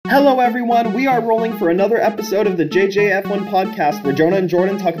Hello, everyone. We are rolling for another episode of the JJF1 podcast where Jonah and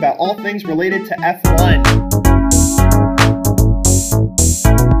Jordan talk about all things related to F1.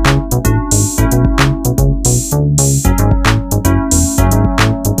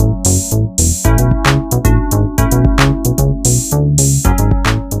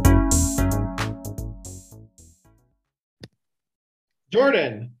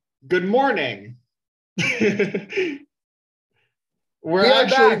 Jordan, good morning. We're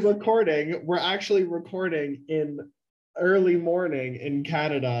actually recording in early morning in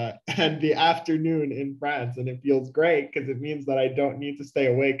Canada and the afternoon in France, and it feels great because it means that I don't need to stay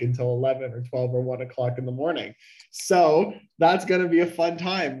awake until 11 or 12 or 1 o'clock in the morning. So that's going to be a fun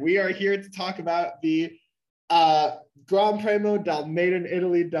time. We are here to talk about the Gran Premio del Made in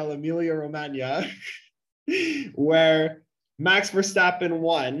Italy del Emilia Romagna, where Max Verstappen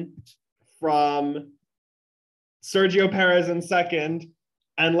won from Sergio Perez in second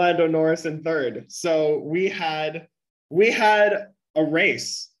and Lando Norris in third. So we had a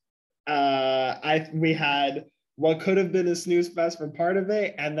race. We had what could have been a snooze fest for part of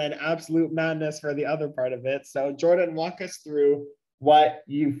it, and then absolute madness for the other part of it. So Jordan, walk us through what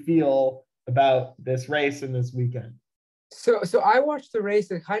you feel about this race and this weekend. So I watched the race.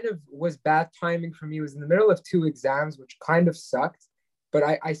 It kind of was bad timing for me. It was in the middle of 2 exams, which kind of sucked, but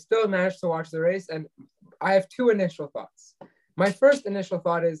I still managed to watch the race, and I have 2 initial thoughts. My first initial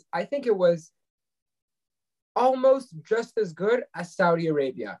thought is I think it was almost just as good as Saudi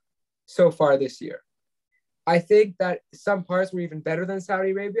Arabia so far this year. I think that some parts were even better than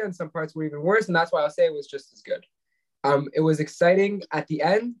Saudi Arabia and some parts were even worse, and that's why I'll say it was just as good. It was exciting at the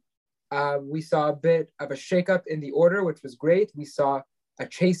end. We saw a bit of a shakeup in the order, which was great. We saw a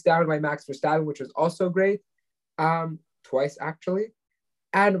chase down by Max Verstappen, which was also great, twice actually.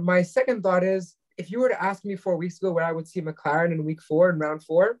 And my second thought is, if you were to ask me 4 weeks ago where I would see McLaren in week 4 in round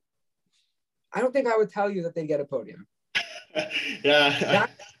 4, I don't think I would tell you that they'd get a podium. Yeah.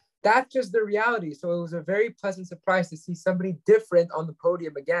 That's just the reality. So it was a very pleasant surprise to see somebody different on the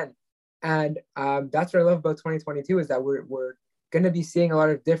podium again. And that's what I love about 2022 is that we're going to be seeing a lot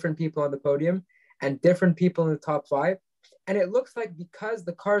of different people on the podium and different people in the top 5. And it looks like because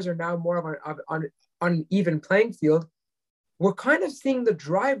the cars are now more on an even playing field, we're kind of seeing the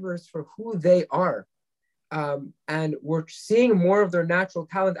drivers for who they are. And we're seeing more of their natural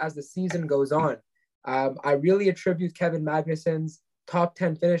talent as the season goes on. I really attribute Kevin Magnussen's top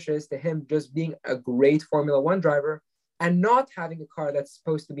 10 finishes to him just being a great Formula One driver and not having a car that's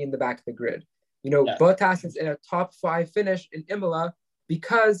supposed to be in the back of the grid. Yeah. Bottas is in a top 5 finish in Imola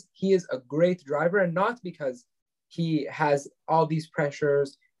because he is a great driver and not because he has all these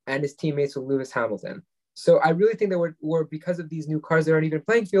pressures and his teammates with Lewis Hamilton. So I really think that we're because of these new cars that aren't even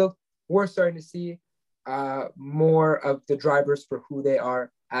playing field, we're starting to see more of the drivers for who they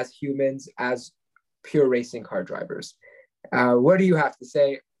are as humans, as pure racing car drivers. What do you have to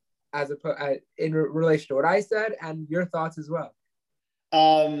say in relation to what I said and your thoughts as well?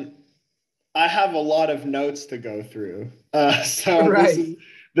 I have a lot of notes to go through. So right.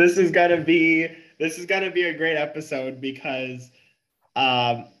 this is gonna be a great episode because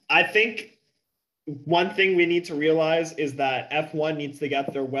I think one thing we need to realize is that F1 needs to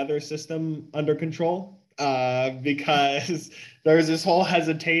get their weather system under control because there's this whole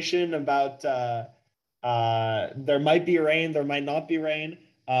hesitation about there might be rain, there might not be rain.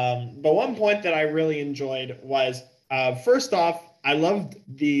 But one point that I really enjoyed was, first off, I loved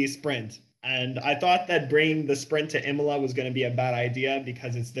the sprint. And I thought that bringing the sprint to Imola was going to be a bad idea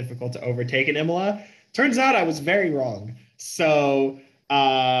because it's difficult to overtake in Imola. Turns out I was very wrong. So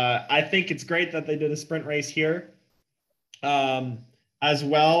I think it's great that they did a sprint race here. As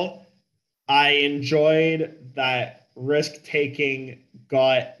well, I enjoyed that risk-taking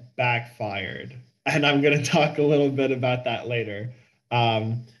got backfired. And I'm going to talk a little bit about that later.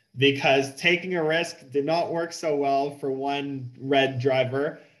 Because taking a risk did not work so well for one red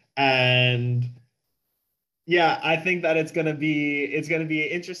driver. And yeah, I think that it's going to be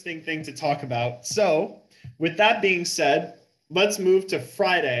an interesting thing to talk about. So with that being said, let's move to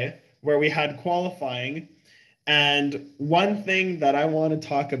Friday where we had qualifying. And one thing that I want to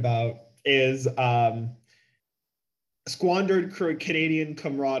talk about is squandered Canadian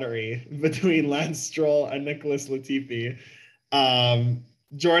camaraderie between Lance Stroll and Nicholas Latifi.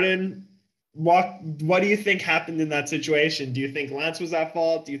 Jordan, what do you think happened in that situation? Do you think Lance was at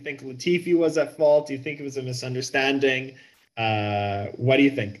fault? Do you think Latifi was at fault? Do you think it was a misunderstanding? What do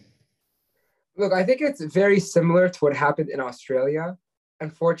you think? Look, I think it's very similar to what happened in Australia.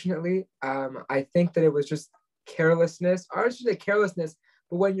 Unfortunately, I think that it was just carelessness. I shouldn't say carelessness,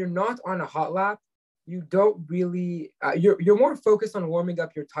 but when you're not on a hot lap you don't really you're more focused on warming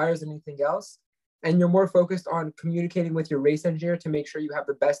up your tires than anything else, and you're more focused on communicating with your race engineer to make sure you have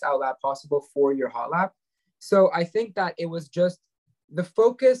the best out lap possible for your hot lap. So I think that it was just the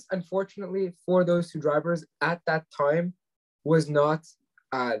focus, unfortunately, for those two drivers at that time was not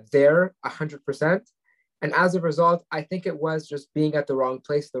there 100%. And as a result, I think it was just being at the wrong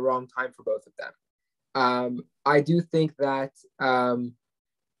place, the wrong time for both of them. I do think that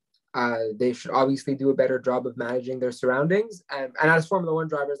they should obviously do a better job of managing their surroundings. And as Formula One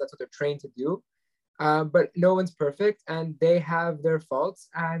drivers, that's what they're trained to do. But no one's perfect, and they have their faults,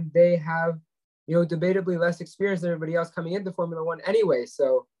 and they have, debatably less experience than everybody else coming into Formula One anyway.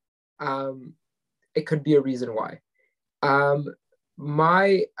 So it could be a reason why. But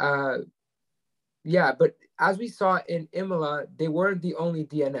as we saw in Imola, they weren't the only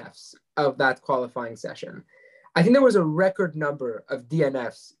DNFs of that qualifying session. I think there was a record number of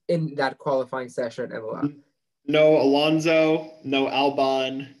DNFs in that qualifying session at Imola. No Alonso, no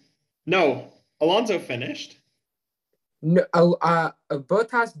Albon. No, Alonso finished. No,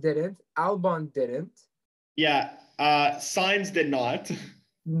 Bottas didn't. Albon didn't. Yeah, Sainz did not.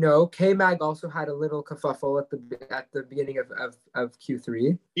 No, K-Mag also had a little kerfuffle at the beginning of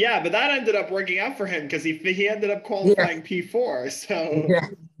Q3. Yeah, but that ended up working out for him because he ended up qualifying P4. So yeah,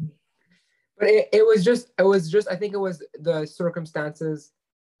 but it was just I think it was the circumstances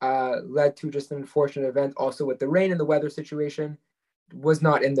led to just an unfortunate event. Also with the rain and the weather situation was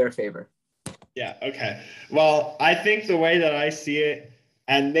not in their favor. Yeah. Okay. Well, I think the way that I see it,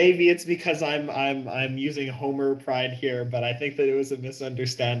 and maybe it's because I'm using Homer pride here, but I think that it was a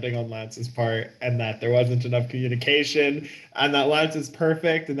misunderstanding on Lance's part, and that there wasn't enough communication, and that Lance is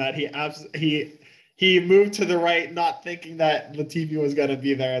perfect, and that he moved to the right, not thinking that Latifi was going to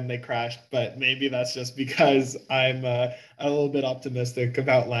be there, and they crashed. But maybe that's just because I'm a little bit optimistic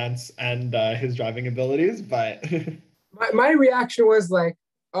about Lance and his driving abilities. But my reaction was like,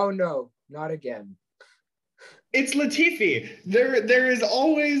 oh no, not again. It's Latifi. There is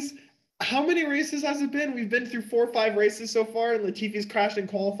always, how many races has it been? We've been through 4 or 5 races so far, and Latifi's crashed in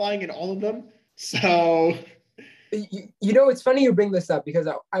qualifying in all of them. So, it's funny you bring this up because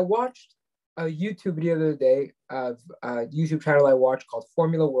I watched a YouTube video the other day of a YouTube channel I watch called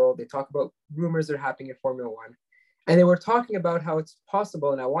Formula World. They talk about rumors that are happening in Formula One, and they were talking about how it's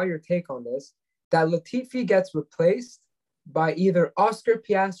possible, and I want your take on this, that Latifi gets replaced by either Oscar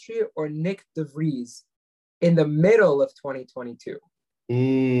Piastri or Nick De Vries in the middle of 2022.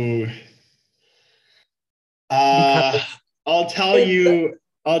 Ooh. I'll tell you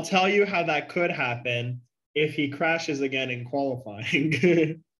how that could happen if he crashes again in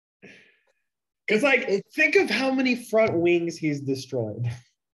qualifying. Because, think of how many front wings he's destroyed.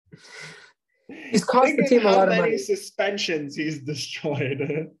 He's cost the team a lot of money. How many suspensions he's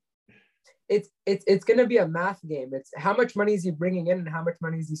destroyed. It's going to be a math game. It's how much money is he bringing in and how much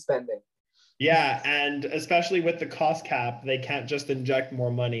money is he spending. Yeah, and especially with the cost cap, they can't just inject more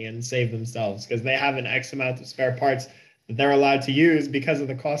money and save themselves because they have an X amount of spare parts that they're allowed to use because of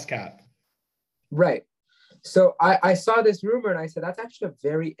the cost cap. Right. So I saw this rumor and I said, that's actually a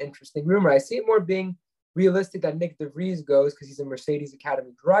very interesting rumor. I see it more being realistic that Nick De Vries goes because he's a Mercedes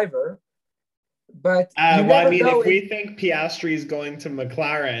Academy driver. But if we think Piastri is going to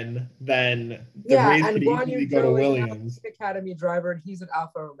McLaren, then De Vries could easily go to Williams. Academy driver, and he's an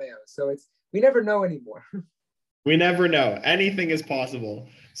Alfa Romeo. So we never know anymore. We never know. Anything is possible.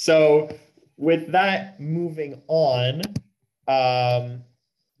 So with that, moving on,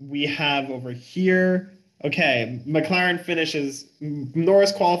 we have over here. Okay, McLaren finishes.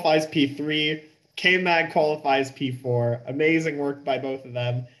 Norris qualifies P3. K-Mag qualifies P4. Amazing work by both of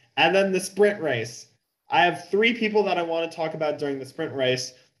them. And then the sprint race. I have 3 people that I want to talk about during the sprint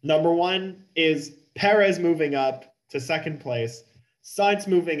race. Number 1 is Perez moving up to 2nd place, Sainz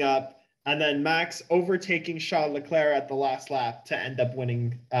moving up, and then Max overtaking Charles Leclerc at the last lap to end up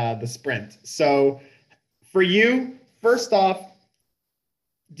winning the sprint. So for you, first off,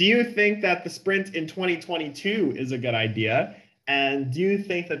 do you think that the sprint in 2022 is a good idea? And do you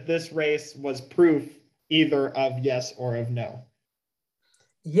think that this race was proof either of yes or of no?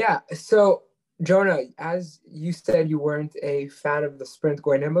 Yeah. So, Jonah, as you said, you weren't a fan of the sprint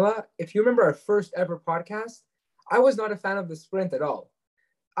going Imola. If you remember our first ever podcast, I was not a fan of the sprint at all.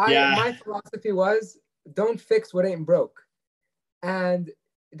 My philosophy was don't fix what ain't broke. And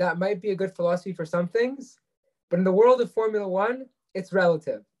that might be a good philosophy for some things, but in the world of Formula One, it's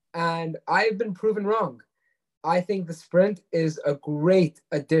relative. And I've been proven wrong. I think the sprint is a great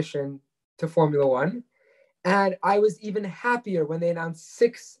addition to Formula One. And I was even happier when they announced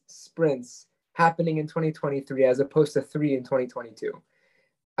 6 sprints happening in 2023 as opposed to 3 in 2022.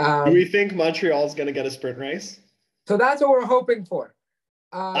 Do we think Montreal's going to get a sprint race? So that's what we're hoping for.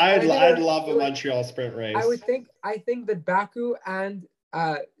 I'd love a Montreal sprint race. I think that Baku and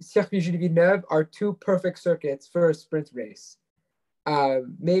Circuit Gilles Villeneuve are two perfect circuits for a sprint race.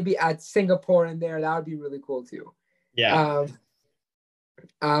 Maybe at Singapore and there, that would be really cool too. Yeah.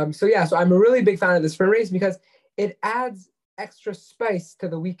 So I'm a really big fan of the sprint race because it adds extra spice to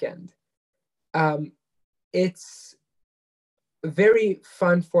the weekend. It's very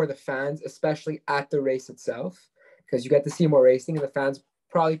fun for the fans, especially at the race itself, because you get to see more racing, and the fans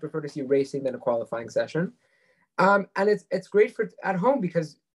probably prefer to see racing than a qualifying session. And it's great for at home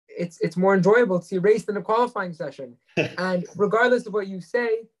because it's more enjoyable to see a race than a qualifying session. And regardless of what you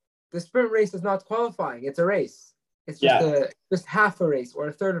say, the sprint race is not qualifying; it's a race. It's just half a race or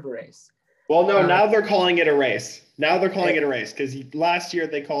a third of a race. Well, no, now they're calling it a race. Now they're calling it a race because last year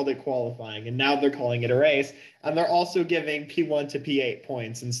they called it qualifying, and now they're calling it a race. And they're also giving P1 to P8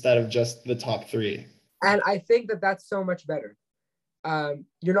 points instead of just the top 3. And I think that that's so much better.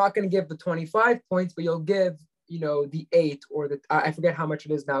 You're not going to give the 25 points, but you'll give, the 8 or I forget how much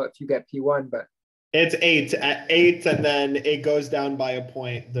it is now if you get P1, but it's 8, and then it goes down by a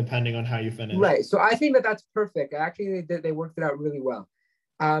point depending on how you finish. Right. So I think that that's perfect. Actually, they worked it out really well.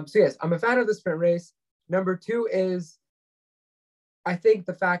 So yes, I'm a fan of the sprint race. Number 2 is, I think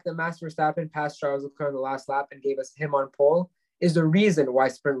the fact that Max Verstappen passed Charles Leclerc in the last lap and gave us him on pole is the reason why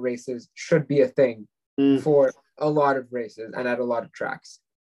sprint races should be a thing for a lot of races and at a lot of tracks.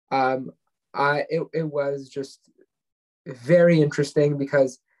 It was just very interesting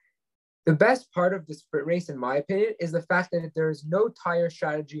because the best part of the sprint race, in my opinion, is the fact that there is no tire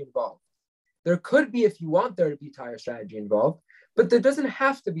strategy involved. There could be if you want there to be tire strategy involved, but there doesn't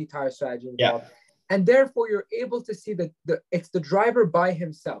have to be tire strategy involved. Yeah. And therefore, you're able to see that it's the driver by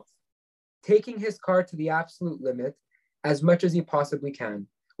himself, taking his car to the absolute limit as much as he possibly can,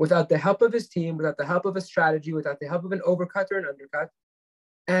 without the help of his team, without the help of a strategy, without the help of an overcut or an undercut.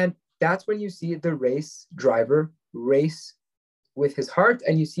 And that's when you see the race driver race with his heart,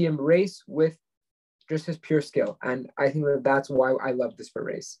 and you see him race with just his pure skill. And I think that's why I love this for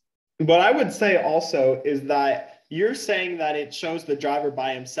race. What I would say also is that you're saying that it shows the driver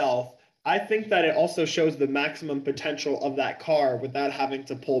by himself. I think that it also shows the maximum potential of that car without having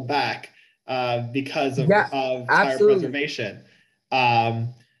to pull back because of tire preservation.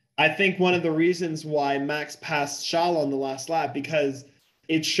 I think one of the reasons why Max passed Charles on the last lap, because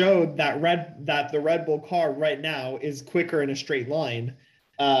it showed that the Red Bull car right now is quicker in a straight line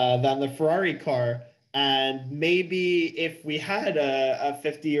than the Ferrari car. And maybe if we had a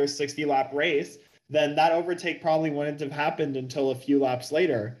 50 or 60 lap race, then that overtake probably wouldn't have happened until a few laps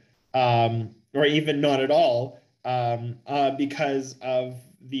later, or even not at all, because of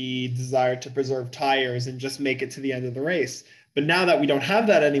the desire to preserve tires and just make it to the end of the race. But now that we don't have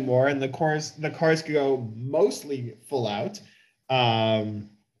that anymore, and the cars could go mostly full out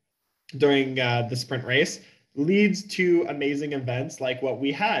during the sprint race, leads to amazing events like what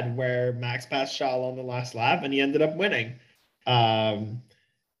we had, where Max passed Charles on the last lap and he ended up winning. Do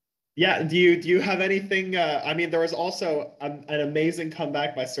you have anything? I mean, there was also an amazing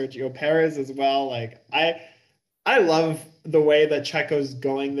comeback by Sergio Perez as well. Like I love the way that Checo's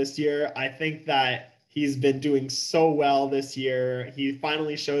going this year. I think that he's been doing so well this year. He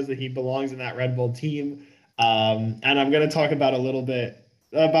finally shows that he belongs in that Red Bull team. And I'm going to talk about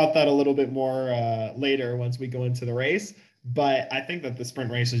that a little bit more later once we go into the race. But I think that the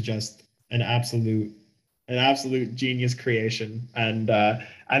sprint race is just an absolute genius creation. And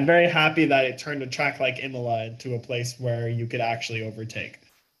I'm very happy that it turned a track like Imola into a place where you could actually overtake.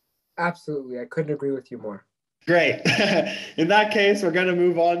 Absolutely. I couldn't agree with you more. Great. In that case, we're going to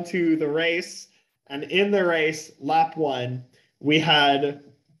move on to the race. And in the race, lap 1, we had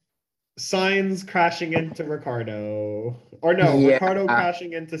Sainz crashing into Ricardo. Or no, Ricardo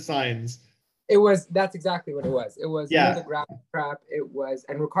crashing into Sainz. That's exactly what it was. It was the ground crap. It was,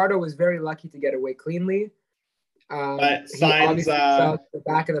 and Ricardo was very lucky to get away cleanly. But Sainz, he obviously felt the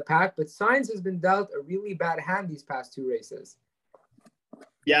back of the pack, but Sainz has been dealt a really bad hand these past 2 races.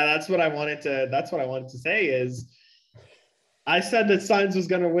 Yeah, that's what I wanted to say is I said that Sainz was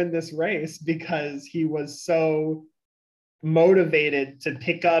going to win this race because he was so motivated to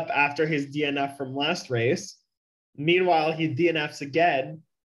pick up after his DNF from last race. Meanwhile, he DNFs again.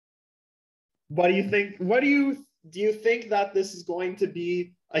 What do you think? Do you think that this is going to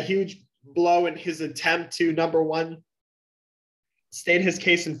be a huge blow in his attempt to, number one, state his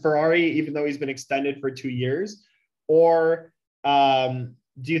case in Ferrari, even though he's been extended for 2 years? Or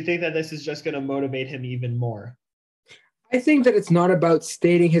do you think that this is just going to motivate him even more? I think that it's not about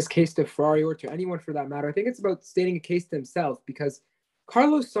stating his case to Ferrari or to anyone for that matter. I think it's about stating a case to himself, because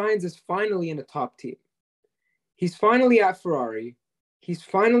Carlos Sainz is finally in a top team. He's finally at Ferrari. He's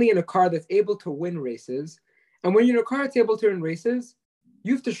finally in a car that's able to win races. And when you're in a car that's able to win races,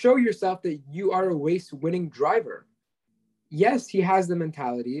 you have to show yourself that you are a race-winning driver. Yes, he has the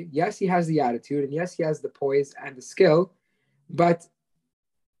mentality. Yes, he has the attitude. And yes, he has the poise and the skill. But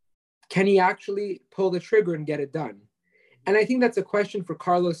can he actually pull the trigger and get it done? And I think that's a question for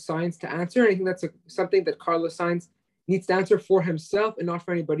Carlos Sainz to answer. And I think that's something that Carlos Sainz needs to answer for himself and not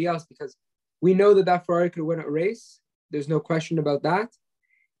for anybody else, because we know that Ferrari could win a race. There's no question about that.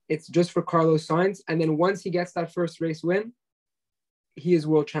 It's just for Carlos Sainz. And then once he gets that first race win, he is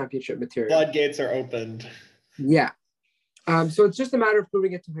world championship material. Floodgates are opened. Yeah. So it's just a matter of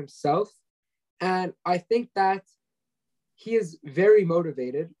proving it to himself. And I think that he is very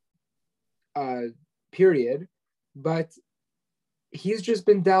motivated, period. But he's just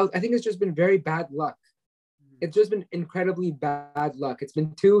been dealt, I think it's just been very bad luck. It's just been incredibly bad luck. It's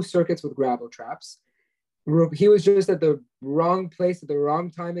been 2 circuits with gravel traps. He was just at the wrong place at the wrong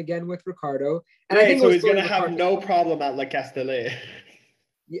time again with Ricardo. And right, I think so he's going to have no problem at Le Castellet.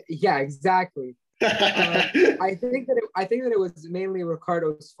 Yeah, exactly. I think that it was mainly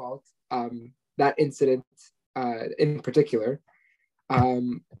Ricardo's fault, that incident in particular.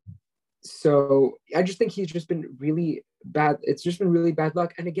 So I just think he's just been really bad. It's just been really bad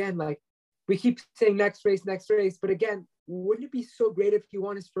luck. And again, like, we keep saying next race, but again, wouldn't it be so great if he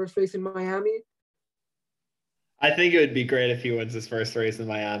won his first race in Miami? I think it would be great if he wins his first race in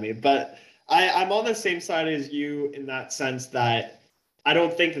Miami, but I'm on the same side as you in that sense that I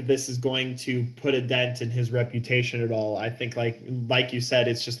don't think that this is going to put a dent in his reputation at all. I think, like you said,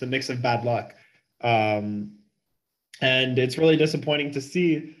 it's just a mix of bad luck. And it's really disappointing to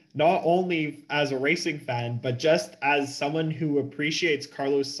see, not only as a racing fan, but just as someone who appreciates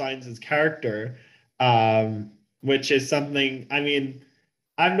Carlos Sainz's character, which is something, I mean,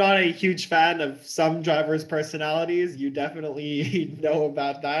 I'm not a huge fan of some drivers' personalities. You definitely know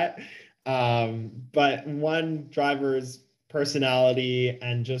about that. But one driver's personality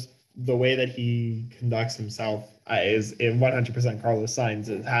and just the way that he conducts himself is in 100% Carlos Sainz.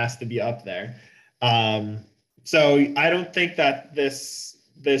 It has to be up there. So I don't think that this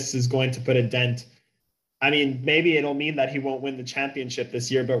is going to put a dent. I mean, maybe it'll mean that he won't win the championship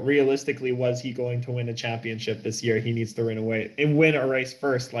this year, but realistically, was he going to win a championship this year? He needs to win a race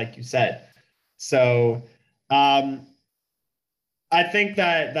first, like you said. So I think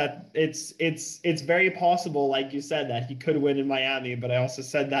that it's very possible, like you said, that he could win in Miami, but I also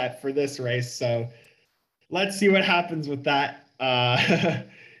said that for this race. So let's see what happens with that.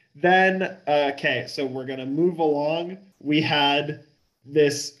 Then, okay, so we're going to move along. We had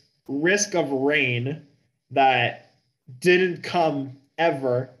this risk of rain that didn't come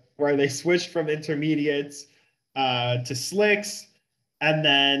ever, where they switched from intermediates to slicks. And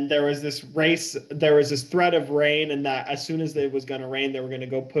then there was this threat of rain, and that as soon as it was going to rain, they were going to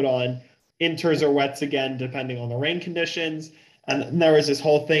go put on inters or wets again, depending on the rain conditions. And there was this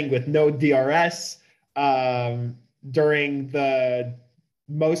whole thing with no DRS during the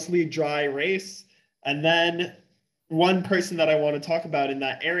mostly dry race. And then one person that I want to talk about in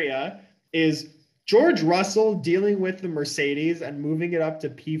that area is George Russell dealing with the Mercedes and moving it up to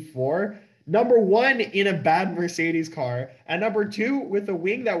P4. Number 1 in a bad Mercedes car, and number 2 with a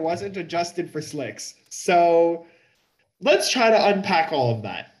wing that wasn't adjusted for slicks. So let's try to unpack all of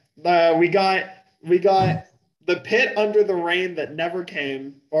that. We got the pit under the rain that never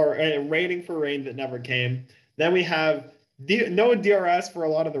came, or raining for rain that never came. Then we have no DRS for a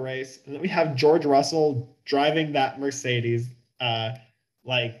lot of the race, and then we have George Russell driving that Mercedes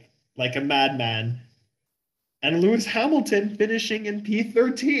like a madman, and Lewis Hamilton finishing in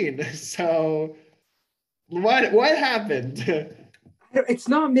P13. So what happened? It's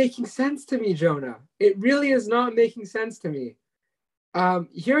not making sense to me, Jonah. It really is not making sense to me.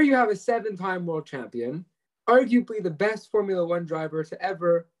 Here you have a 7-time world champion, arguably the best Formula One driver to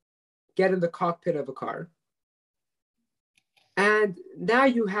ever get in the cockpit of a car. And now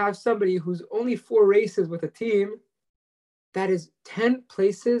you have somebody who's only 4 races with a team that is 10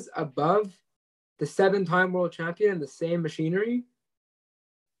 places above the 7-time world champion in the same machinery.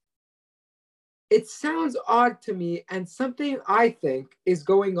 It sounds odd to me, and something I think is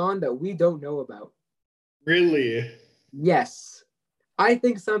going on that we don't know about. Really? Yes. I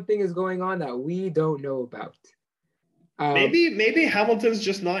think something is going on that we don't know about. Maybe Hamilton's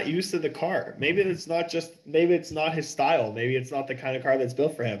just not used to the car. Maybe it's not his style. Maybe it's not the kind of car that's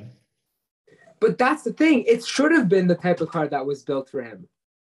built for him. But that's the thing. It should have been the type of car that was built for him.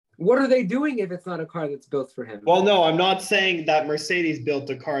 What are they doing if it's not a car that's built for him? Well, no, I'm not saying that Mercedes built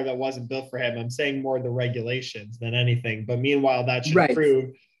a car that wasn't built for him. I'm saying more the regulations than anything. But meanwhile, that should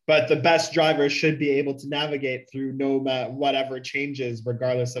improve. But the best drivers should be able to navigate through no matter whatever changes,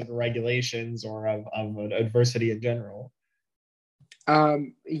 regardless of the regulations or of adversity in general.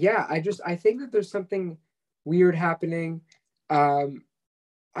 Yeah, I think that there's something weird happening. I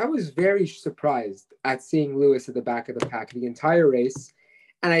was very surprised at seeing Lewis at the back of the pack the entire race.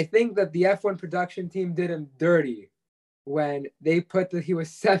 And I think that the F1 production team did him dirty when they put that he was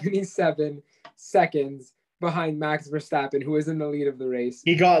 77 seconds behind Max Verstappen, who was in the lead of the race.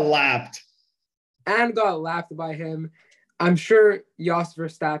 He got lapped. And got lapped by him. I'm sure Jos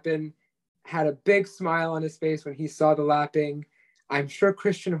Verstappen had a big smile on his face when he saw the lapping. I'm sure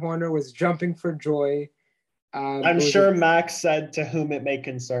Christian Horner was jumping for joy. I'm sure Max said, "To whom it may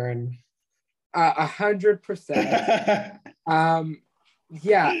concern." 100%.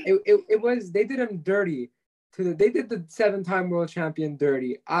 Yeah, it was. They did him dirty. They did the 7-time world champion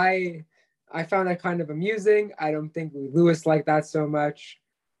dirty. I found that kind of amusing. I don't think Lewis liked that so much.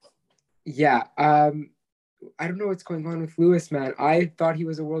 Yeah. I don't know what's going on with Lewis, man. I thought he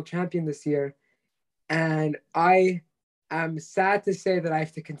was a world champion this year, and I am sad to say that I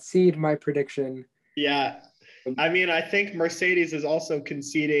have to concede my prediction. Yeah. I mean, I think Mercedes is also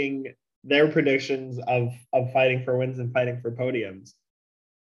conceding their predictions of fighting for wins and fighting for podiums.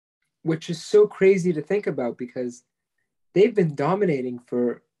 Which is so crazy to think about because they've been dominating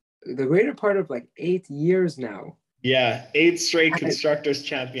for the greater part of like 8 years now. Yeah, 8 straight constructors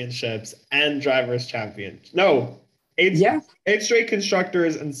championships and drivers champions. No, 8 straight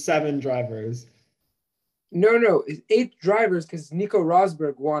constructors and 7 drivers. No, it's 8 drivers because Nico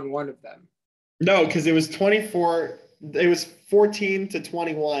Rosberg won one of them. No, because it was 24. It was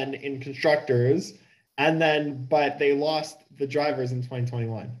 14-21 in constructors, but they lost the drivers in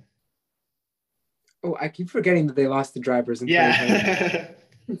 2021. Oh, I keep forgetting that they lost the drivers in 2021.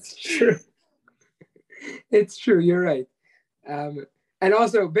 It's true. It's true. You're right. And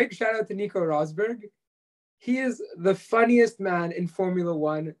also, big shout out to Nico Rosberg. He is the funniest man in Formula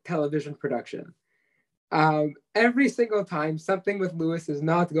One television production. Every single time something with Lewis is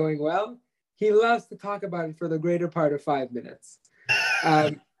not going well, he loves to talk about it for the greater part of 5 minutes.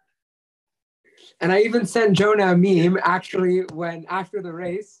 And I even sent Jonah a meme actually after the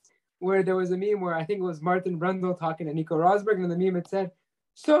race, where there was a meme where I think it was Martin Brundle talking to Nico Rosberg, and in the meme it said,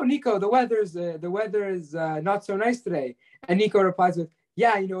 "So Nico, the weather is not so nice today." And Nico replies with,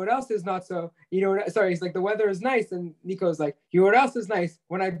 "Yeah, you know what else is not so? He's like, the weather is nice." And Nico's like, "You know what else is nice?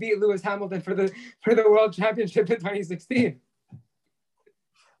 When I beat Lewis Hamilton for the World Championship in 2016."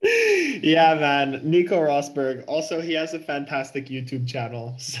 Yeah, man. Nico Rosberg. Also, he has a fantastic YouTube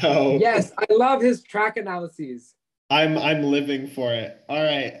channel. So yes, I love his track analyses. I'm living for it. All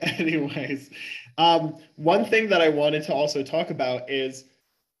right. Anyways, one thing that I wanted to also talk about is,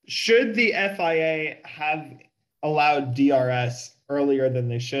 should the FIA have allowed DRS earlier than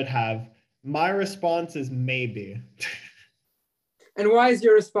they should have? My response is maybe. And why is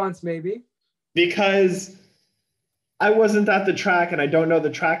your response maybe? Because I wasn't at the track and I don't know the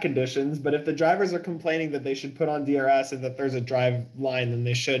track conditions, but if the drivers are complaining that they should put on DRS and that there's a drive line, then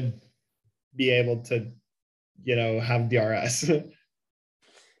they should be able to, have DRS.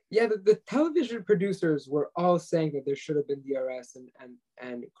 Yeah, the television producers were all saying that there should have been DRS,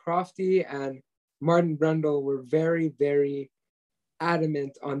 and Crofty and Martin Brundle were very, very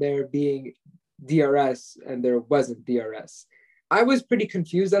adamant on there being DRS, and there wasn't DRS. I was pretty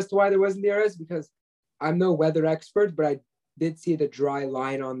confused as to why there wasn't DRS because I'm no weather expert, but I did see the dry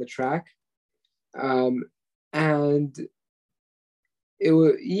line on the track. And it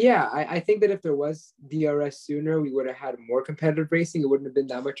was, I think that if there was DRS sooner, we would have had more competitive racing. It wouldn't have been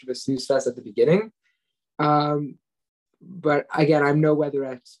that much of a snooze fest at the beginning. But again, I'm no weather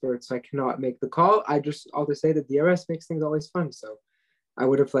expert, so I cannot make the call. I'll just say that DRS makes things always fun. So I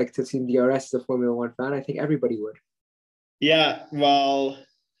would have liked to see DRS as a Formula One fan. I think everybody would. Yeah, well,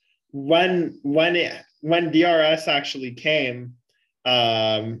 when DRS actually came,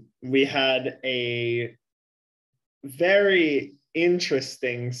 we had a very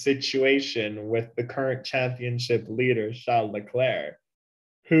interesting situation with the current championship leader, Charles Leclerc,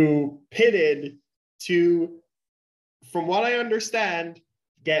 who pitted to, from what I understand,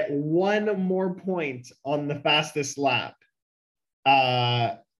 get 1 more point on the fastest lap.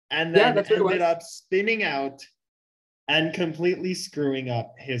 And then ended up spinning out and completely screwing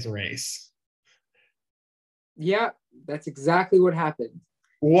up his race. Yeah, that's exactly what happened.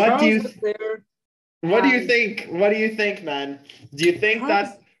 What do you think? What do you think, man? Do you think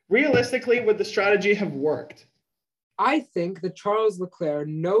that realistically would the strategy have worked? I think that Charles Leclerc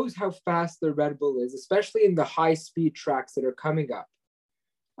knows how fast the Red Bull is, especially in the high-speed tracks that are coming up.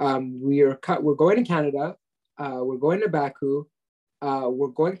 We're going to Canada. We're going to Baku. We're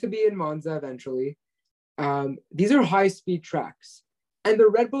going to be in Monza eventually. These are high-speed tracks. And the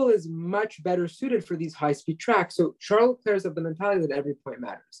Red Bull is much better suited for these high-speed tracks. So Charles Leclerc has the mentality that every point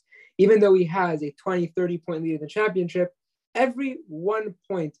matters. Even though he has a 20, 30-point lead in the championship, every 1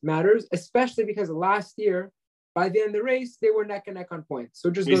 point matters, especially because last year, by the end of the race, they were neck and neck on points. So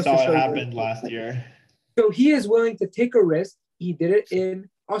just we saw what happened last year. So he is willing to take a risk. He did it in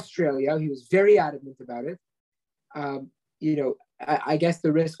Australia. He was very adamant about it. I guess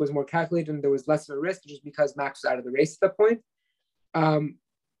the risk was more calculated and there was less of a risk just because Max was out of the race at that point.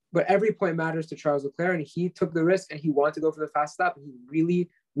 But every point matters to Charles Leclerc, and he took the risk and he wanted to go for the fast lap. And he really,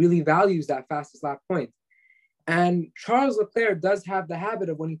 really values that fastest lap point. And Charles Leclerc does have the habit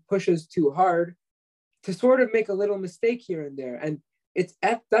of, when he pushes too hard, to sort of make a little mistake here and there. And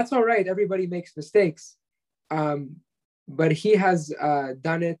that's all right. Everybody makes mistakes. But he has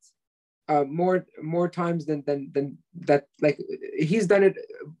done it more times than that. Like, he's done it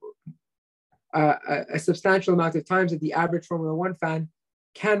a substantial amount of times that the average Formula One fan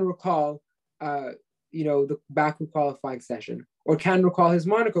can recall, the Baku qualifying session, or can recall his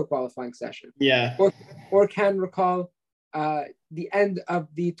Monaco qualifying session. Yeah. Or can recall the end of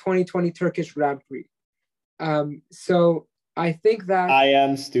the 2020 Turkish Grand Prix. So I think that I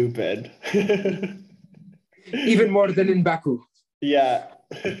am stupid. Even more than in Baku. Yeah.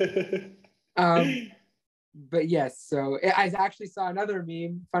 But yes, so I actually saw another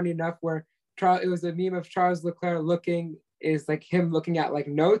meme, funny enough, where it was a meme of Charles Leclerc looking at like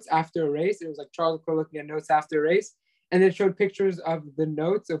notes after a race. It was like Charles Leclerc looking at notes after a race, and it showed pictures of the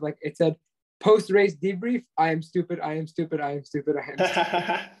notes of, like, it said post-race debrief, I am stupid, I am stupid, I am stupid, I am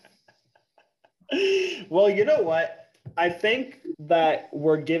stupid. Well, you know what? I think that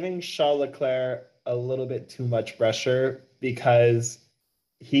we're giving Charles Leclerc a little bit too much pressure, because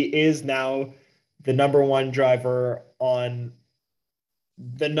he is now the number one driver on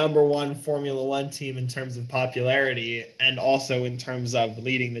the number one Formula One team in terms of popularity, and also in terms of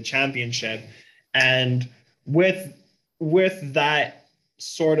leading the championship. And with that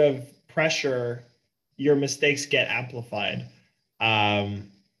sort of pressure, your mistakes get amplified.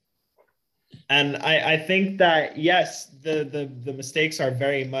 And I think that, yes, the mistakes are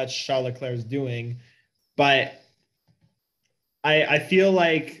very much Charles Leclerc's doing, but I feel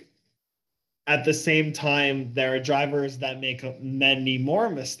like at the same time, there are drivers that make many more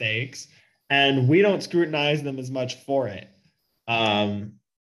mistakes, and we don't scrutinize them as much for it,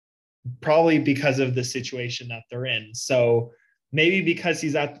 probably because of the situation that they're in. So maybe because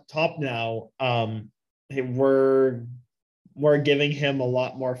he's at the top now, we're giving him a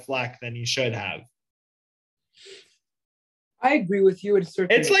lot more flack than he should have. I agree with you.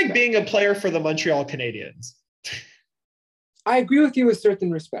 It's like being a player for the Montreal Canadiens. I agree with you in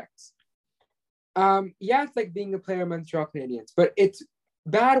certain respects. Yeah, it's like being a player of Montreal Canadiens, but it's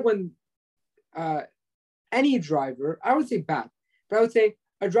bad when any driver, I would say bad, but I would say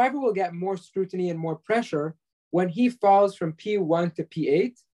a driver will get more scrutiny and more pressure when he falls from P1 to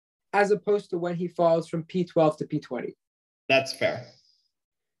P8, as opposed to when he falls from P12 to P20. That's fair.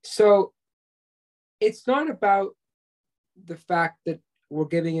 So it's not about the fact that we're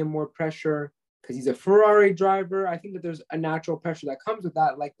giving him more pressure because he's a Ferrari driver. I think that there's a natural pressure that comes with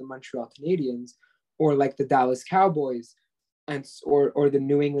that, like the Montreal Canadiens, or like the Dallas Cowboys, or the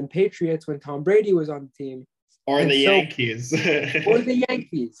New England Patriots when Tom Brady was on the team. Or the Yankees. Or the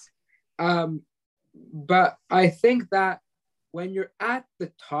Yankees. But I think that when you're at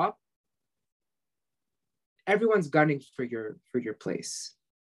the top, everyone's gunning for your place.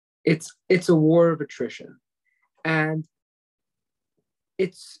 It's a war of attrition. And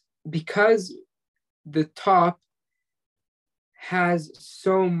it's because the top has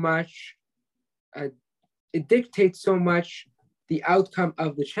so much, it dictates so much the outcome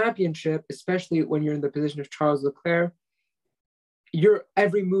of the championship, especially when you're in the position of Charles Leclerc. Your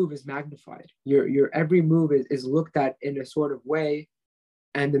every move is magnified. Your every move is looked at in a sort of way,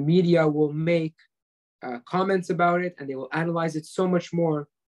 and the media will make comments about it, and they will analyze it so much more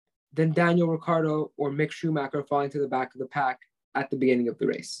than Daniel Ricciardo or Mick Schumacher falling to the back of the pack at the beginning of the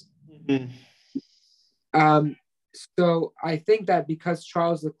race. Mm-hmm. So I think that because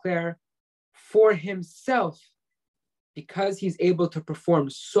Charles Leclerc, for himself, because he's able to perform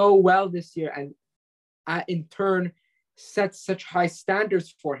so well this year and in turn sets such high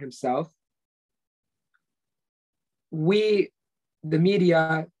standards for himself, we, the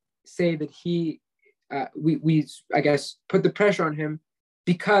media, say that we I guess put the pressure on him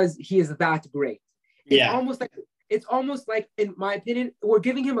because he is that great. It's it's almost like, in my opinion, we're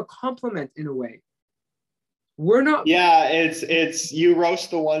giving him a compliment in a way. We're not. Yeah, it's you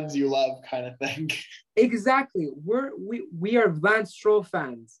roast the ones you love kind of thing. Exactly. We are Lance Stroll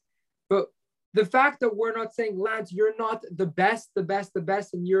fans, but the fact that we're not saying, Lance, you're not the best,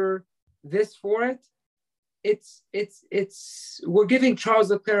 and you're this for it. It's we're giving Charles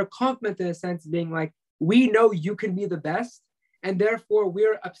Leclerc a compliment in a sense, being like, we know you can be the best, and therefore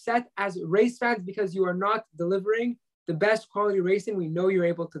we're upset as race fans because you are not delivering the best quality racing we know you're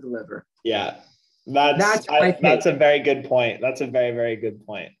able to deliver. Yeah, that's a very good point. That's a very, very good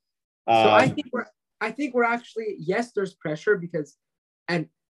point. So I think we're actually, yes, there's pressure because, and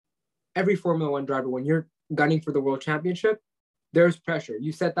every Formula One driver, when you're gunning for the world championship, there's pressure.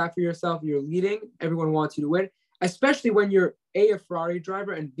 You set that for yourself. You're leading. Everyone wants you to win, especially when you're A, a Ferrari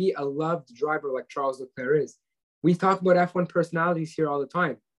driver, and B, a loved driver like Charles Leclerc is. We talk about F1 personalities here all the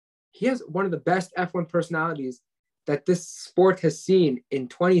time. He has one of the best F1 personalities that this sport has seen in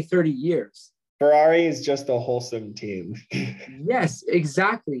 20, 30 years. Ferrari is just a wholesome team. Yes,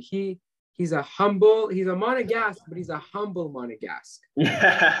 exactly. He's a Monegasque, but he's a humble Monegasque.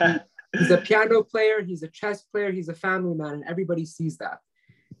 He's a piano player, he's a chess player, he's a family man, and everybody sees that.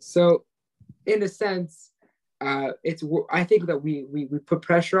 So, in a sense, I think that we put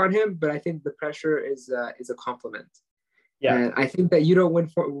pressure on him, but I think the pressure is a compliment. Yeah. And I think that you don't win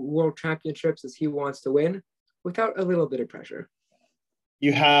world championships as he wants to win without a little bit of pressure.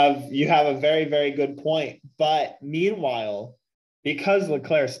 You have a very, very good point. But meanwhile, because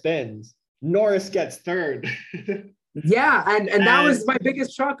Leclerc spins, Norris gets third. Yeah, and that was my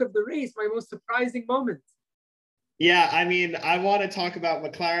biggest shock of the race, my most surprising moment. Yeah, I mean, I want to talk about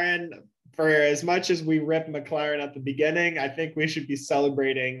McLaren. For as much as we rip McLaren at the beginning, I think we should be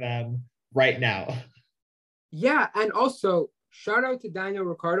celebrating them right now. Yeah, and also shout out to Daniel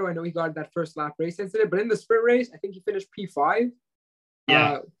Ricciardo. I know he got that first lap race incident, but in the sprint race, I think he finished P5.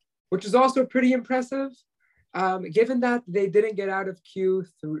 Yeah, which is also pretty impressive, given that they didn't get out of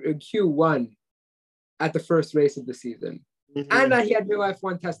Q1 at the first race of the season, and that he had no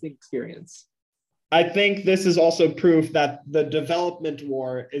F1 testing experience. I think this is also proof that the development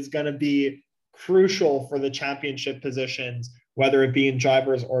war is going to be crucial for the championship positions, whether it be in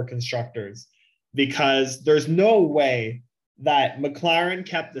drivers or constructors, because there's no way that McLaren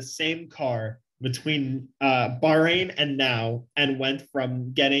kept the same car between Bahrain and now and went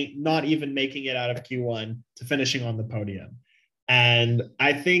from not even making it out of Q1 to finishing on the podium. And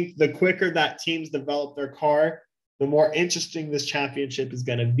I think the quicker that teams develop their car, the more interesting this championship is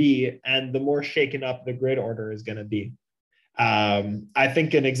going to be, and the more shaken up the grid order is going to be. I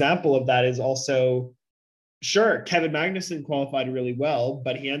think an example of that is also, sure, Kevin Magnussen qualified really well,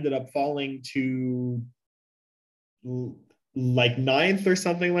 but he ended up falling to like 9th or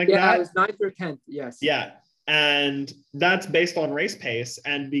something like that. Yeah, it was 9th or 10th, yes. Yeah, and that's based on race pace,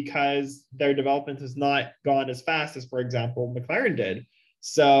 and because their development has not gone as fast as, for example, McLaren did.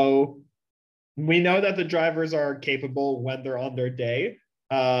 So we know that the drivers are capable when they're on their day.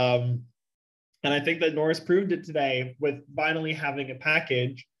 And I think that Norris proved it today with finally having a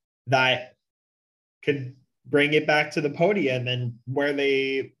package that could bring it back to the podium and where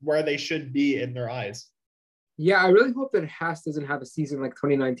they should be in their eyes. Yeah, I really hope that Haas doesn't have a season like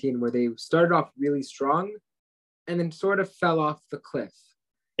 2019 where they started off really strong and then sort of fell off the cliff.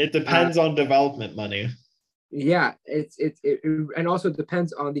 It depends on development money. Yeah, it and also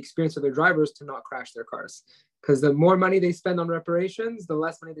depends on the experience of their drivers to not crash their cars. Because the more money they spend on reparations, the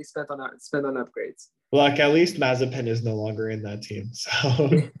less money they spend on upgrades. Look, at least Mazepin is no longer in that team. So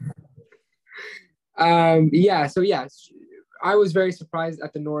I was very surprised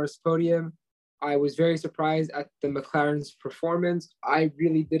at the Norris podium. I was very surprised at the McLaren's performance. I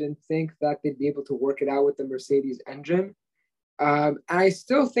really didn't think that they'd be able to work it out with the Mercedes engine. And I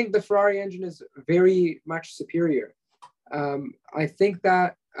still think the Ferrari engine is very much superior. I think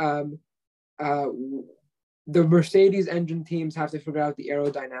that the Mercedes engine teams have to figure out the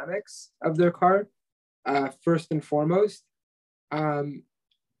aerodynamics of their car first and foremost. Because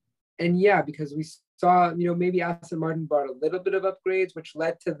we saw, maybe Aston Martin brought a little bit of upgrades, which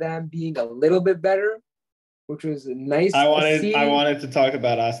led to them being a little bit better, which was nice. I wanted to talk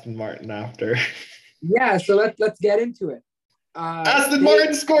about Aston Martin after. Yeah, so let's get into it. Aston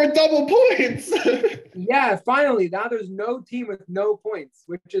Martin scored double points. Yeah, finally. Now there's no team with no points,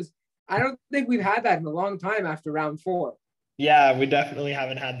 which is, I don't think we've had that in a long time after round 4. Yeah, we definitely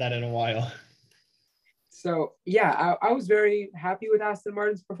haven't had that in a while. So, yeah, I was very happy with Aston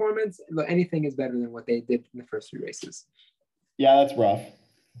Martin's performance. But anything is better than what they did in the first 3 races. Yeah, that's rough.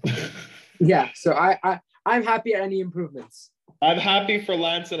 Yeah, so I'm happy at any improvements. I'm happy for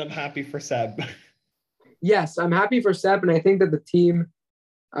Lance and I'm happy for Seb. Yes, I'm happy for Seb, and I think that the team.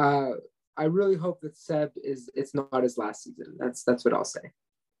 I really hope that Seb it's not his last season. That's what I'll say.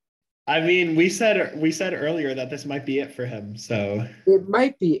 I mean, we said earlier that this might be it for him. So it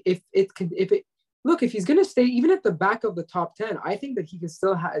might be if it look if he's going to stay even at the back of the top 10. I think that he can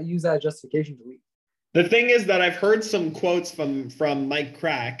still use that as justification to leave. the thing is that I've heard some quotes from Mike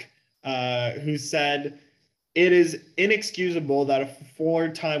Crack, who said it is inexcusable that a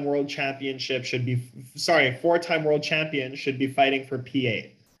four-time world champion should be fighting for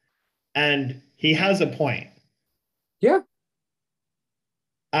P8. And he has a point. Yeah.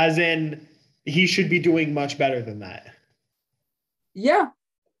 As in, he should be doing much better than that. Yeah.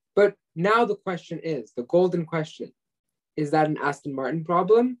 But now the question is, the golden question, is that an Aston Martin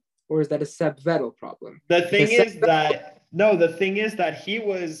problem or is that a Seb Vettel problem? The thing is that he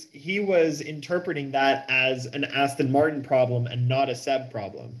was interpreting that as an Aston Martin problem and not a Seb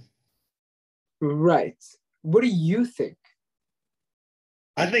problem. Right. What do you think?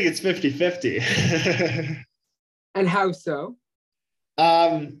 I think it's 50-50. And how so?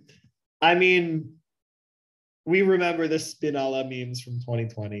 I mean, we remember the Spinella memes from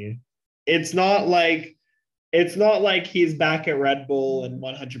 2020. It's not like he's back at Red Bull and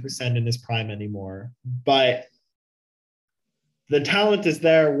 100% in his prime anymore, but the talent is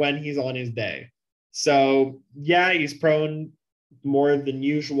there when he's on his day. So yeah, he's prone more than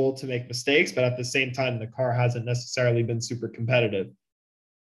usual to make mistakes, but at the same time, the car hasn't necessarily been super competitive.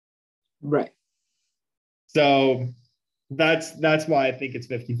 Right. So that's why I think it's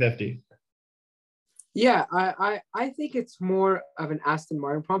 50-50. Yeah, I think it's more of an Aston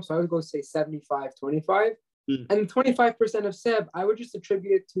Martin problem. So I would go say 75-25. And 25% of Seb, I would just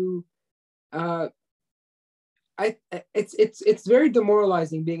attribute it to it's very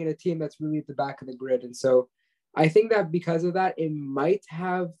demoralizing being in a team that's really at the back of the grid. And so I think that because of that, it might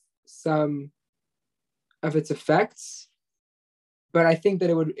have some of its effects. But I think that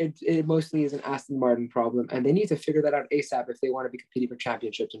it mostly is an Aston Martin problem, and they need to figure that out ASAP if they want to be competing for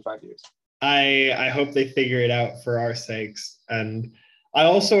championships in 5 years. I hope they figure it out for our sakes. And I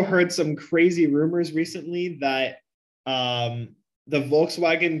also heard some crazy rumors recently that the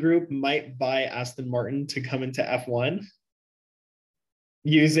Volkswagen Group might buy Aston Martin to come into F1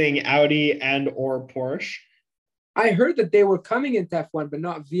 using Audi and or Porsche. I heard that they were coming into F1, but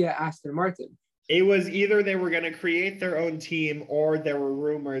not via Aston Martin. It was either they were going to create their own team or there were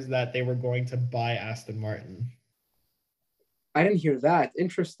rumors that they were going to buy Aston Martin. I didn't hear that.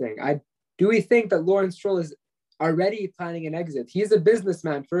 Interesting. Do we think that Lawrence Stroll is already planning an exit? He's a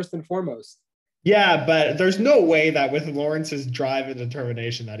businessman first and foremost. Yeah, but there's no way that with Lawrence's drive and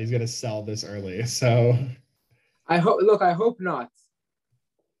determination that he's going to sell this early. So I hope not.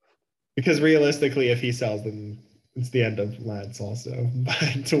 Because realistically, if he sells, then it's the end of Lance also.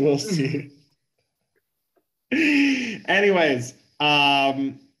 But we'll see. Anyways,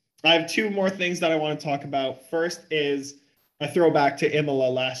 I have two more things that I want to talk about. First is a throwback to Imola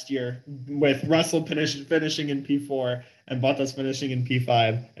last year with Russell finishing in P4 and Bottas finishing in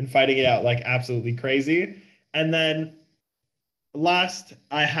P5 and fighting it out like absolutely crazy. And then last,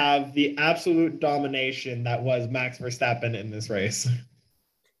 I have the absolute domination that was Max Verstappen in this race.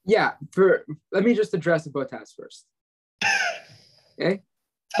 Yeah, let me just address Bottas first. Okay?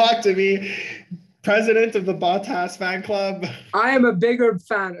 Talk to me. President of the Bottas fan club. I am a bigger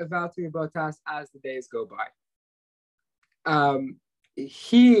fan of Valtteri Bottas as the days go by.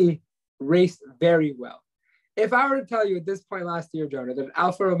 He raced very well. If I were to tell you at this point last year, Jonah, that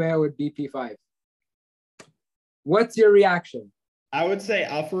Alfa Romeo would be P5, what's your reaction? I would say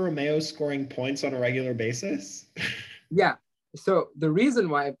Alfa Romeo scoring points on a regular basis. Yeah. So the reason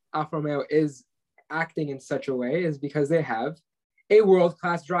why Alfa Romeo is acting in such a way is because they have a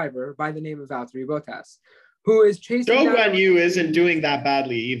world-class driver by the name of Valtteri Bottas, who is chasing. Zhou Guanyu isn't doing that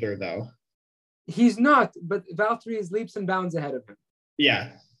badly either, though. He's not, but Valtteri is leaps and bounds ahead of him.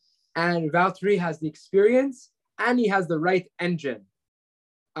 Yeah. And Valtteri has the experience and he has the right engine.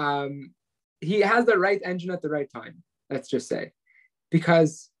 He has the right engine at the right time, let's just say.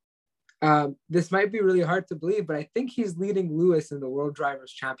 Because this might be really hard to believe, but I think he's leading Lewis in the World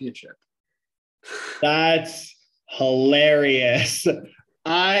Drivers' Championship. That's hilarious.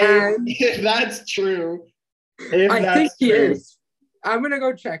 If that's true. I think he is. I'm going to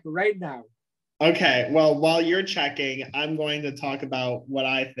go check right now. Okay, well, while you're checking, I'm going to talk about what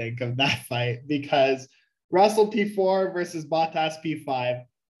I think of that fight because Russell P4 versus Bottas P5.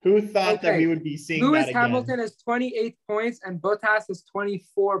 Who thought that we would be seeing Lewis that again? Hamilton has 28 points and Bottas has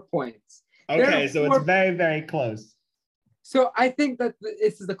 24 points. Okay, so it's very, very close. So I think that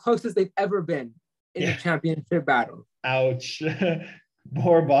this is the closest they've ever been in a championship battle. Ouch.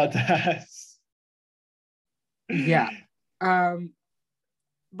 Poor Bottas. Yeah.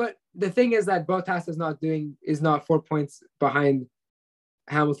 But the thing is that Bottas is not 4 points behind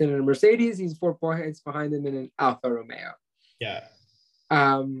Hamilton in a Mercedes. He's 4 points behind him in an Alfa Romeo. Yeah.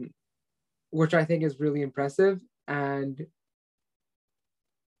 Which I think is really impressive. And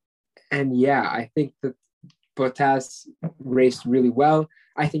yeah, I think that Bottas raced really well.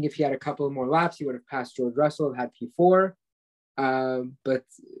 I think if he had a couple more laps, he would have passed George Russell and had P4. But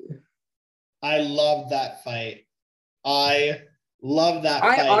I love that fight.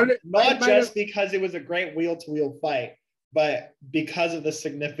 Not just because it was a great wheel-to-wheel fight, but because of the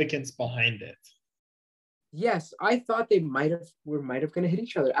significance behind it. Yes, I thought they might have going to hit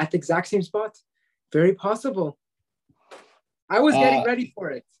each other at the exact same spot. Very possible. I was getting ready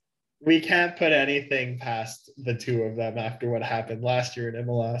for it. We can't put anything past the two of them after what happened last year in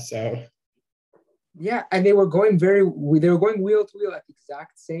Imola. So yeah, and they were going wheel to wheel at the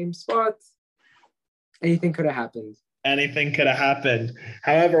exact same spot. Anything could have happened. Anything could have happened.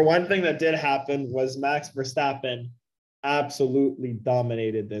 However, one thing that did happen was Max Verstappen absolutely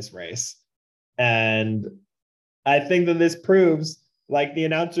dominated this race. And I think that this proves, like the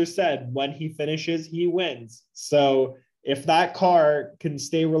announcer said, when he finishes, he wins. So if that car can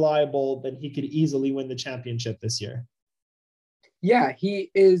stay reliable, then he could easily win the championship this year. Yeah, he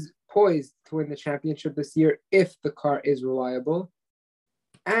is poised to win the championship this year if the car is reliable.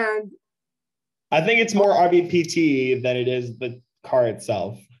 And I think it's more RBPT than it is the car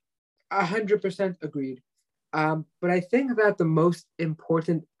itself. 100% agreed. But I think that the most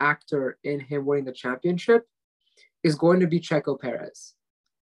important actor in him winning the championship is going to be Checo Perez.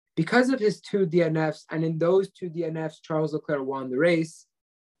 Because of his 2 DNFs, and in those 2 DNFs, Charles Leclerc won the race,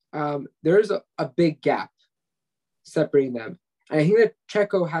 there's a big gap separating them. And I think that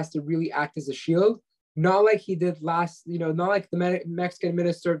Checo has to really act as a shield, not like he did not like the Mexican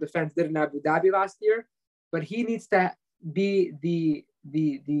Minister of Defense did in Abu Dhabi last year, but he needs to be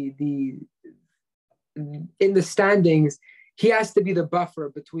in the standings. He has to be the buffer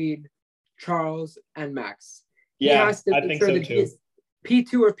between Charles and Max. Yeah, he has to I think so too.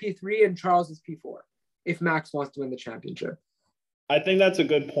 P2 or P3 and Charles is P4 if Max wants to win the championship. I think that's a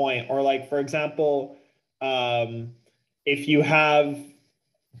good point. Or like, for example, if you have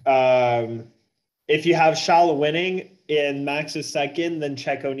Charles winning and Max is second, then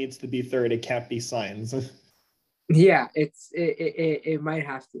Checo needs to be third. It can't be Sainz. Yeah, it might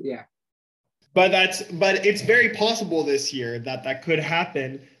have to. Yeah, but it's very possible this year that could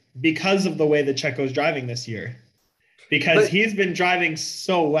happen because of the way that Checo's driving this year. Because he's been driving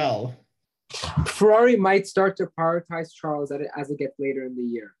so well. Ferrari might start to prioritize Charles as it gets later in the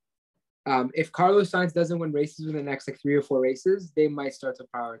year. If Carlos Sainz doesn't win races in the next 3 or 4 races, they might start to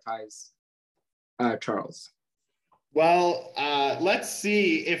prioritize Charles. Well, let's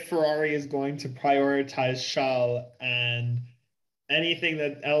see if Ferrari is going to prioritize Charles and anything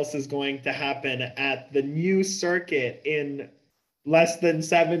that else is going to happen at the new circuit in less than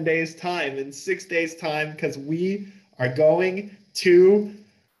 7 days' time, in 6 days' time, because we are going to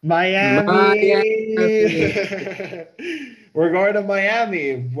Miami. We're going to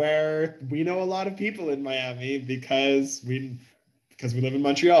Miami, where we know a lot of people in Miami because we live in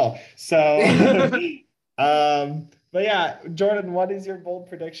Montreal. So, but yeah, Jordan, what is your bold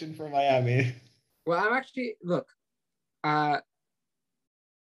prediction for Miami? Well, I'm actually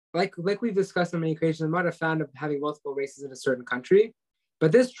like we've discussed on many occasions, I'm not a fan of having multiple races in a certain country,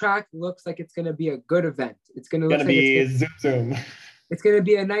 but this track looks like it's going to be a good event. It's going to be zoom. It's going to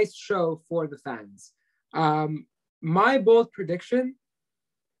be a nice show for the fans. My bold prediction,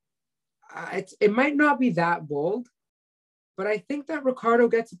 it might not be that bold, but I think that Ricciardo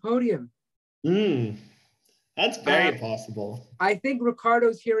gets a podium. That's very possible. I think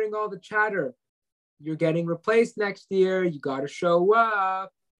Ricciardo's hearing all the chatter. You're getting replaced next year. You got to show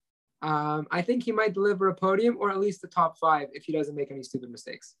up. I think he might deliver a podium or at least the top 5 if he doesn't make any stupid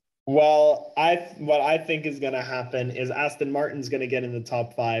mistakes. Well, what I think is going to happen is Aston Martin's going to get in the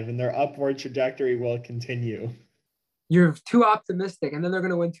top 5 and their upward trajectory will continue. You're too optimistic, and then they're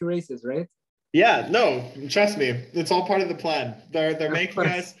going to win 2 races, right? Yeah, no, trust me. It's all part of the plan. They're making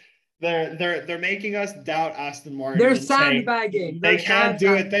us they're making us doubt Aston Martin. They're sandbagging. They can't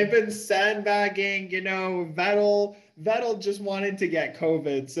do it. They've been sandbagging. Vettel just wanted to get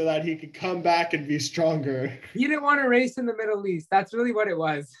COVID so that he could come back and be stronger. He didn't want to race in the Middle East. That's really what it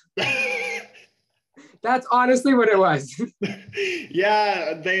was. That's honestly what it was.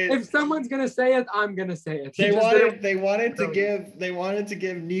 Yeah, if someone's gonna say it, I'm gonna say it. They wanted to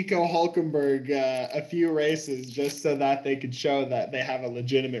give Nico Hulkenberg a few races just so that they could show that they have a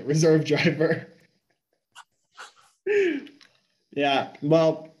legitimate reserve driver. Yeah,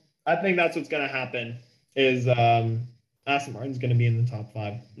 well, I think that's what's gonna happen. is Aston Martin's going to be in the top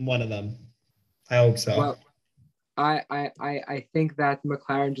 5. One of them. I hope so. Well, I think that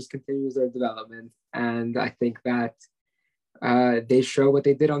McLaren just continues their development, and I think that they show what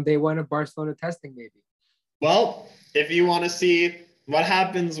they did on day 1 of Barcelona testing, maybe. Well, if you want to see what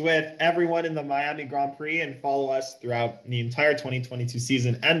happens with everyone in the Miami Grand Prix and follow us throughout the entire 2022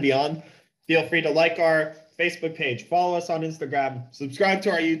 season and beyond, feel free to like our Facebook page, follow us on Instagram, subscribe to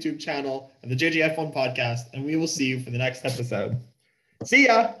our YouTube channel and the JGF1 podcast, and we will see you for the next episode. See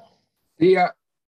ya! See ya!